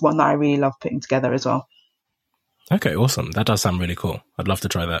that was one that I really love putting together as well. Okay, awesome. That does sound really cool. I'd love to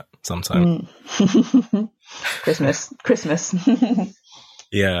try that sometime. Christmas.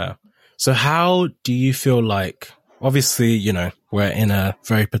 Yeah. So how do you feel like, obviously, we're in a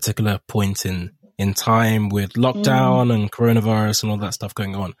very particular point in time with lockdown and coronavirus and all that stuff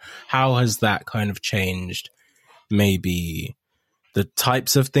going on. How has that kind of changed maybe the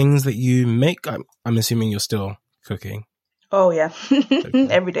types of things that you make? I'm assuming you're still cooking. Oh, yeah.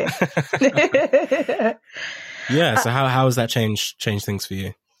 Every day. Yeah. So how has that changed things for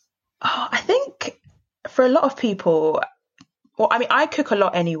you? Oh, I think for a lot of people, well, I mean, I cook a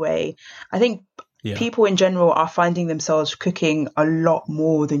lot anyway. I think people in general are finding themselves cooking a lot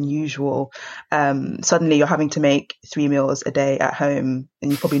more than usual. Suddenly you're having to make 3 meals a day at home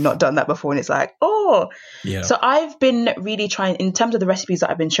and you've probably not done that before. And it's like, So I've been really trying, in terms of the recipes that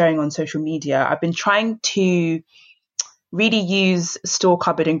I've been sharing on social media, I've been trying to really use store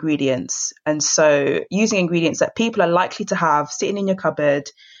cupboard ingredients. And so using ingredients that people are likely to have sitting in your cupboard,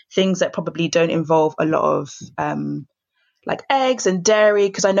 things that probably don't involve a lot of like eggs and dairy.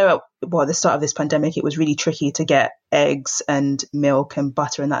 Because I know at the start of this pandemic, it was really tricky to get eggs and milk and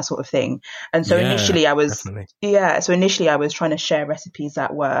butter and that sort of thing. And so initially I was trying to share recipes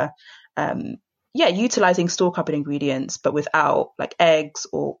that were utilizing store cupboard ingredients, but without like eggs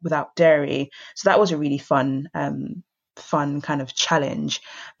or without dairy. So that was a really fun kind of challenge.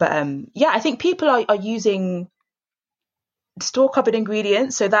 But I think people are using store cupboard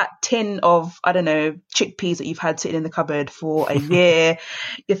ingredients. So that tin of, I don't know, chickpeas that you've had sitting in the cupboard for a year,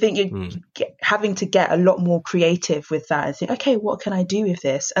 you think you're having to get a lot more creative with that and think, okay, what can I do with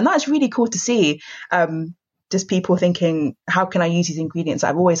this? And that's really cool to see. Just people thinking, how can I use these ingredients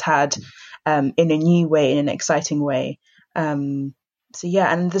I've always had in a new way, in an exciting way? And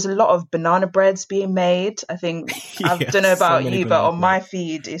there's a lot of banana breads being made. I think, I don't know about you, but on my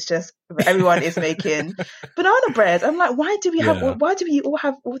feed, it's just everyone is making banana bread. I'm like, why do we all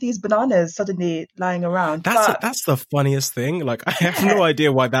have all these bananas suddenly lying around? That's the funniest thing. Like, I have no idea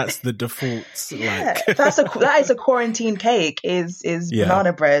why that's the default. That is a quarantine cake is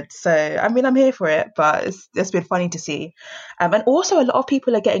banana bread. So, I mean, I'm here for it, but it's been funny to see. And also a lot of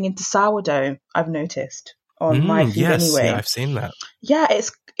people are getting into sourdough, I've noticed. On my feed anyway. Yeah, I've seen that. Yeah,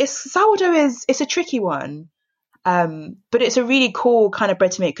 it's sourdough it's a tricky one. But it's a really cool kind of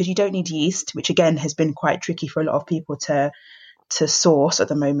bread to make because you don't need yeast, which again has been quite tricky for a lot of people to source at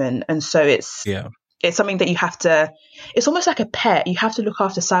the moment. And so it's something that you have to, it's almost like a pet. You have to look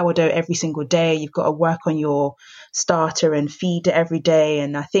after sourdough every single day. You've got to work on your starter and feed it every day.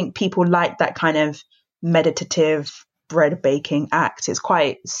 And I think people like that kind of meditative bread baking act. It's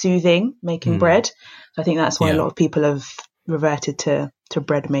quite soothing making bread. So I think that's why a lot of people have reverted to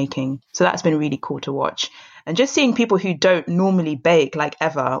bread making. So that's been really cool to watch. And just seeing people who don't normally bake like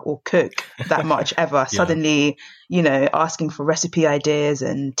ever or cook that much ever suddenly, asking for recipe ideas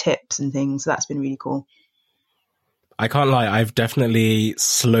and tips and things. That's been really cool. I can't lie. I've definitely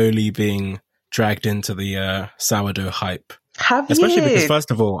slowly been dragged into the sourdough hype. Especially because,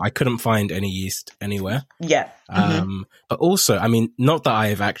 first of all, I couldn't find any yeast anywhere. Yeah. But also, I mean, not that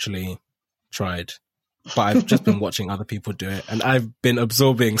I've actually tried, but I've just been watching other people do it. And I've been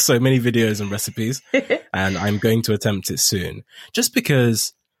absorbing so many videos and recipes. And I'm going to attempt it soon. Just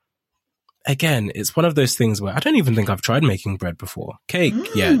because, again, it's one of those things where I don't even think I've tried making bread before. Cake,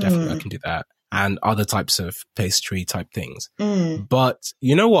 yeah, definitely I can do that. And other types of pastry type things. But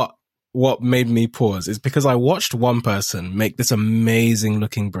you know what? what made me pause is because I watched one person make this amazing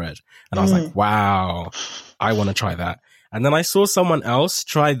looking bread and I was like, wow, I want to try that. And then I saw someone else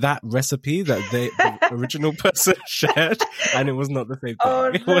try that recipe that the original person shared, and it was not the same thing. Oh,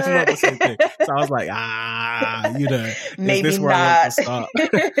 It was not the same thing. So I was like, maybe is this where I want to start?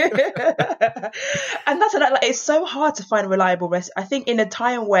 And that's like, it's so hard to find reliable recipes. I think in a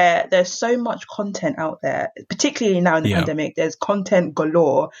time where there's so much content out there, particularly now in the pandemic, there's content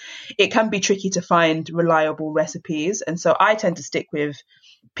galore. It can be tricky to find reliable recipes. And so I tend to stick with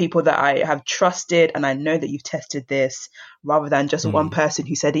people that I have trusted and I know that you've tested this, rather than just one person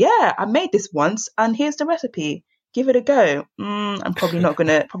who said, yeah, I made this once and here's the recipe, give it a go. I'm probably not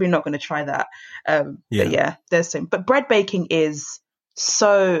gonna try that. But yeah, there's some. But bread baking is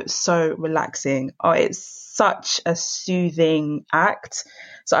so relaxing. Oh, it's such a soothing act.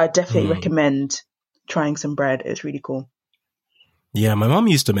 So I definitely recommend trying some bread. It's really cool. Yeah, my mum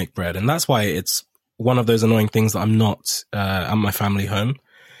used to make bread, and that's why it's one of those annoying things that I'm not at my family home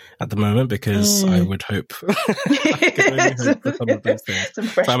at the moment, because I would hope I could only hope for some of those things.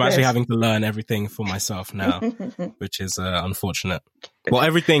 So I'm actually having to learn everything for myself now, which is unfortunate. Well,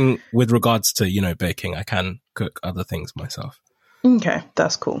 everything with regards to, baking, I can cook other things myself. Okay,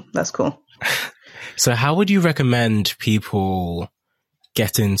 that's cool. So how would you recommend people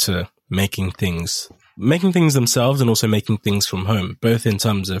get into making things themselves and also making things from home, both in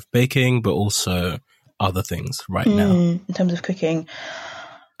terms of baking, but also other things right now? In terms of cooking,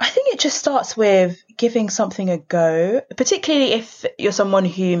 I think it just starts with giving something a go, particularly if you're someone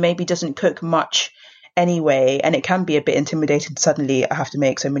who maybe doesn't cook much anyway, and it can be a bit intimidating. Suddenly I have to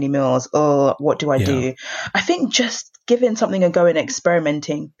make so many meals, or what do I do? I think just giving something a go and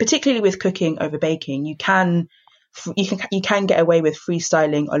experimenting, particularly with cooking over baking, you can get away with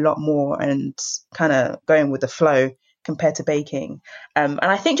freestyling a lot more and kind of going with the flow compared to baking. And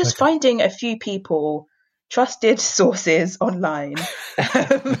I think just finding a few people, trusted sources online,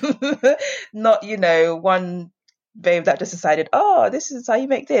 not, one babe that just decided, oh, this is how you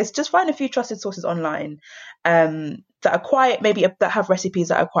make this. Just find a few trusted sources online that are quite, maybe that have recipes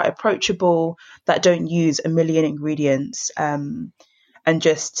that are quite approachable, that don't use a million ingredients, and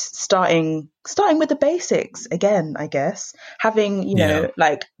just starting with the basics again, I guess. Having,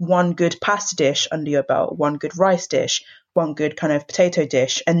 like one good pasta dish under your belt, one good rice dish, one good kind of potato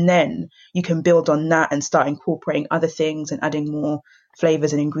dish, and then you can build on that and start incorporating other things and adding more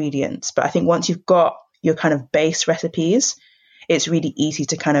flavors and ingredients. But I think once you've got your kind of base recipes, it's really easy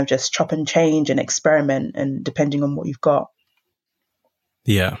to kind of just chop and change and experiment, and depending on what you've got.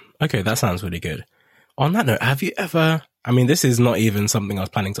 Yeah. Okay, that sounds really good. On that note, have you ever, this is not even something I was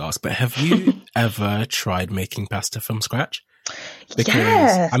planning to ask, but have you ever tried making pasta from scratch? Because,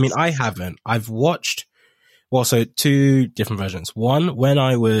 yes. I haven't. I've watched, so two different versions. One, when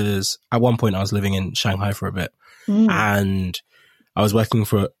at one point I was living in Shanghai for a bit, and I was working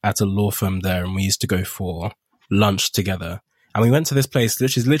at a law firm there, and we used to go for lunch together. And we went to this place,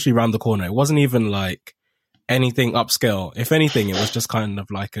 which is literally around the corner. It wasn't even like anything upscale. If anything, it was just kind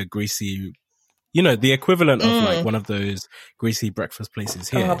of like a greasy, the equivalent of like one of those greasy breakfast places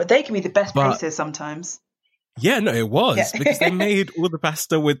here. Oh, but they can be the best places sometimes. Yeah, no, it was because they made all the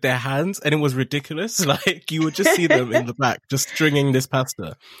pasta with their hands, and it was ridiculous. Like you would just see them in the back, just stringing this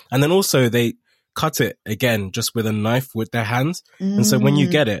pasta. And then also they cut it again, just with a knife with their hands. And so when you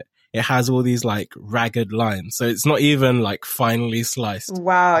get it, it has all these like ragged lines. So it's not even like finely sliced.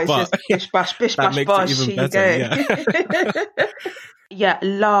 Wow. It's just bish bash, bish bash, bosh. Here you go. Yeah. Yeah,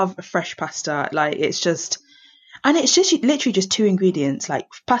 love fresh pasta. Like it's just literally just two ingredients, like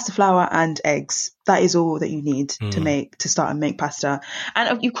pasta flour and eggs. That is all that you need to start and make pasta. And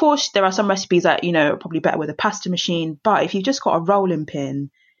of course, there are some recipes that, are probably better with a pasta machine. But if you've just got a rolling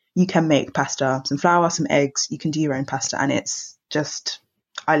pin, you can make pasta, some flour, some eggs. You can do your own pasta, and it's just,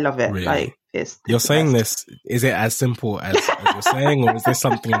 I love it. Really? Like you're saying this, is it as simple as you're saying, or is this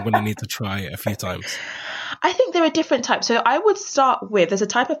something I'm going to need to try a few times? I think there are different types. So I would start with, there's a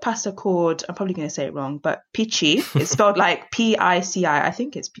type of pasta called, I'm probably going to say it wrong, but pici. It's spelled like Pici. I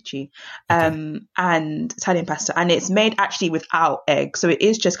think it's pici. And Italian pasta. And it's made actually without egg. So it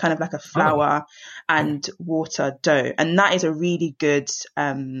is just kind of like a flour and water dough. And that is a really good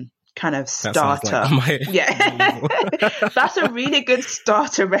kind of starter. That's a really good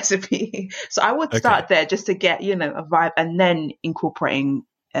starter recipe. So I would start there just to get, a vibe, and then incorporating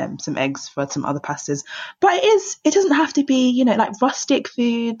some eggs for some other pastas. But it doesn't have to be, like rustic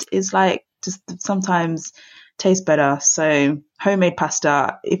food is like just sometimes tastes better. So homemade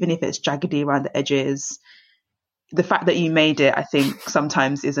pasta, even if it's jaggedy around the edges, the fact that you made it, I think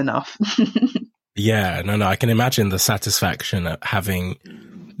sometimes is enough. Yeah, no, I can imagine the satisfaction of having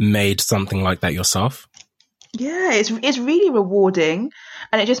made something like that yourself? Yeah, it's really rewarding,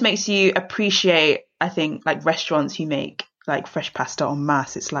 and it just makes you appreciate, I think, like restaurants who make like fresh pasta en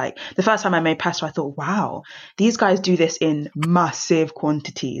masse. It's like the first time I made pasta, I thought, wow, these guys do this in massive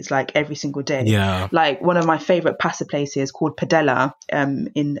quantities, like every single day. Yeah. Like one of my favorite pasta places called Padella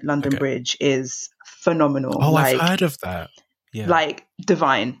in London Bridge is phenomenal. Oh, like, I've heard of that. Yeah. Like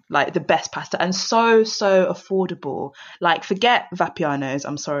divine, like the best pasta, and so affordable. Like forget Vapiano's.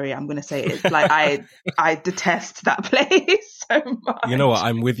 I'm sorry, I'm gonna say it. Like I detest that place so much. You know what?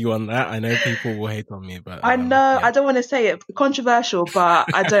 I'm with you on that. I know people will hate on me, but I know I don't want to say it, controversial,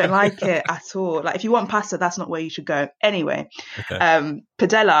 but I don't like it at all. Like if you want pasta, that's not where you should go. Anyway,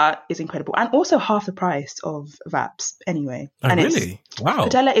 Padella is incredible, and also half the price of Vaps. Anyway, and really? Wow.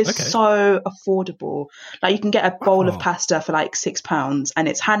 Padella is so affordable. Like you can get a bowl of pasta for like £6, and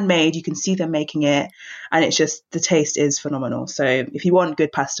it's handmade. You can see them making it, and it's just, the taste is phenomenal. So if you want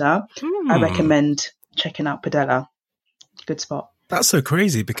good pasta, I recommend checking out Padella. Good spot. That's so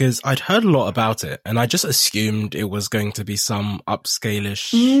crazy, because I'd heard a lot about it and I just assumed it was going to be some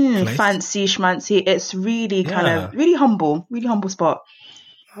upscale-ish place. Fancy schmancy. It's really kind of really humble spot.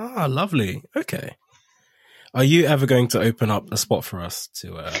 Ah, lovely. Okay. Are you ever going to open up a spot for us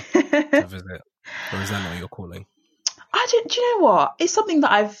to visit, or is that not your calling? Do you know what? It's something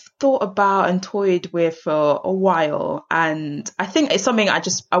that I've thought about and toyed with for a while, and I think it's something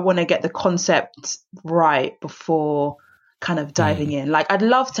I want to get the concept right before kind of diving in. Like I'd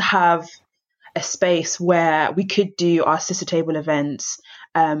love to have a space where we could do our sister table events.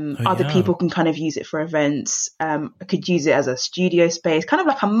 Other people can kind of use it for events. I could use it as a studio space, kind of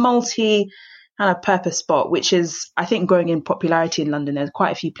like a multi kind of purpose spot, which is, I think, growing in popularity in London. There's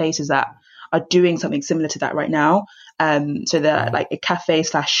quite a few places that are doing something similar to that right now. So they're like a cafe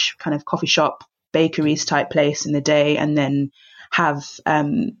 / kind of coffee shop, bakeries type place in the day, and then have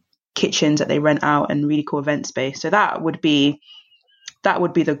kitchens that they rent out and really cool event space. So that would be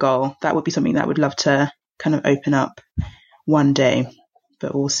the goal. That would be something that I would love to kind of open up one day,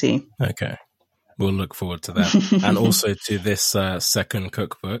 but we'll see. Okay. We'll look forward to that. And also to this second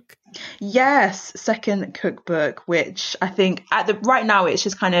cookbook. Yes, second cookbook, which I think right now it's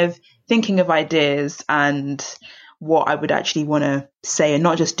just kind of thinking of ideas and what I would actually want to say, and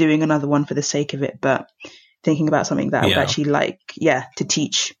not just doing another one for the sake of it, but thinking about something that I would actually like, to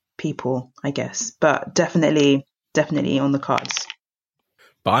teach people, I guess. But definitely on the cards.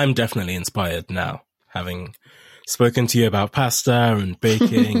 But I'm definitely inspired now, having spoken to you about pasta and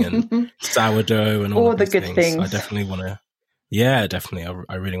baking and sourdough and all the good things. I definitely want to, definitely.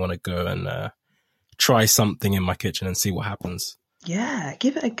 I really want to go and try something in my kitchen and see what happens. Yeah,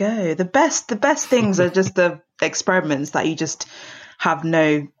 give it a go. The best things are just the experiments that you just have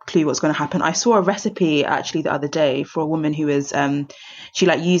no clue what's going to happen. I saw a recipe actually the other day for a woman who is,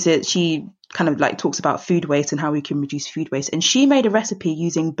 she kind of like talks about food waste and how we can reduce food waste. And she made a recipe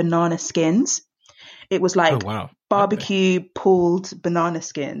using banana skins. It was like barbecue pulled banana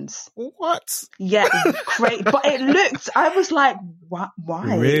skins. What? Yeah, great. But it looked, I was like, why?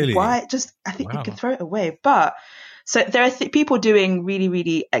 Really? Why? I think you can throw it away. But so there are people doing really,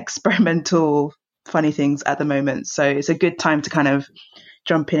 really experimental, funny things at the moment. So it's a good time to kind of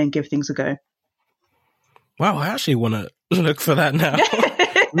jump in and give things a go. Wow, I actually want to look for that now.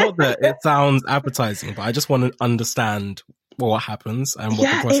 Not that it sounds appetizing, but I just want to understand what happens and what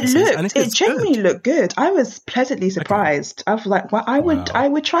the process is. And it genuinely looked good. I was pleasantly surprised. Okay. I was like, well, I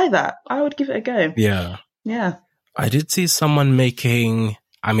would try that. I would give it a go. Yeah. Yeah. I did see someone making,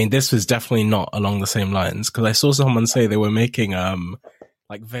 I mean, this was definitely not along the same lines, because I saw someone say they were making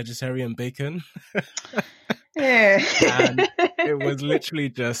like vegetarian bacon. Yeah. And it was literally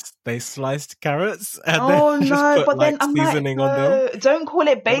just, they sliced carrots and then put, but then like, seasoning on them. Don't call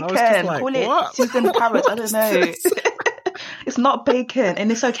it bacon. Like, call it seasoned carrots. I don't know. It's not bacon,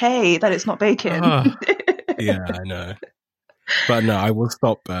 and it's okay that it's not bacon. Yeah, I know. But no, I will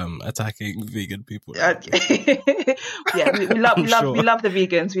stop attacking vegan people. Yeah, we love the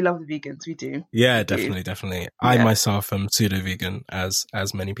vegans. We love the vegans. We do. Yeah, definitely. I myself am pseudo-vegan, as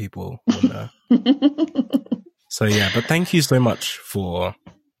many people will know. So yeah, but thank you so much for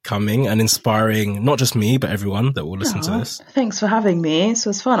coming and inspiring not just me, but everyone that will listen to this. Thanks for having me. This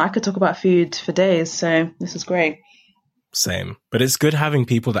was fun. I could talk about food for days, so this was great. Same. But it's good having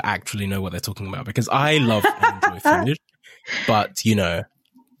people that actually know what they're talking about, because I love and enjoy food, but,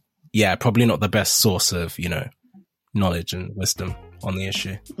 probably not the best source of, knowledge and wisdom on the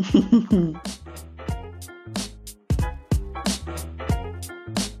issue.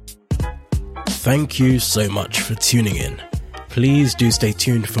 Thank you so much for tuning in. Please do stay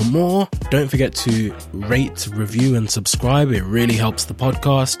tuned for more. Don't forget to rate, review, and subscribe. It really helps the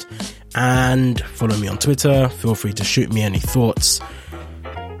podcast. And follow me on Twitter. Feel free to shoot me any thoughts.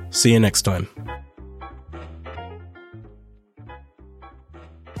 See you next time.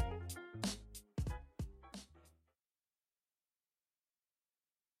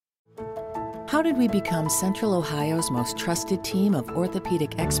 How did we become Central Ohio's most trusted team of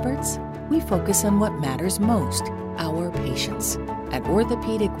orthopedic experts? We focus on what matters most, our patients. At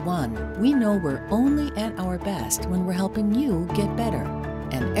Orthopedic One, we know we're only at our best when we're helping you get better.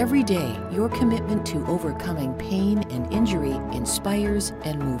 And every day, your commitment to overcoming pain and injury inspires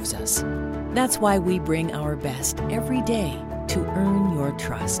and moves us. That's why we bring our best every day to earn your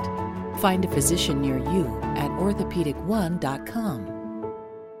trust. Find a physician near you at orthopedic1.com.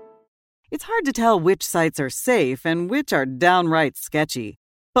 It's hard to tell which sites are safe and which are downright sketchy.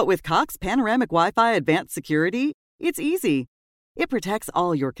 But with Cox Panoramic Wi-Fi Advanced Security, it's easy. It protects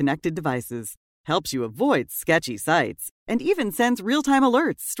all your connected devices, helps you avoid sketchy sites, and even sends real-time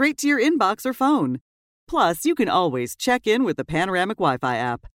alerts straight to your inbox or phone. Plus, you can always check in with the Panoramic Wi-Fi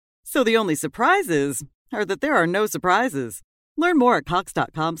app. So the only surprises are that there are no surprises. Learn more at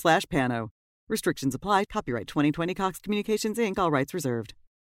cox.com/pano. Restrictions apply. Copyright 2020 Cox Communications, Inc. All rights reserved.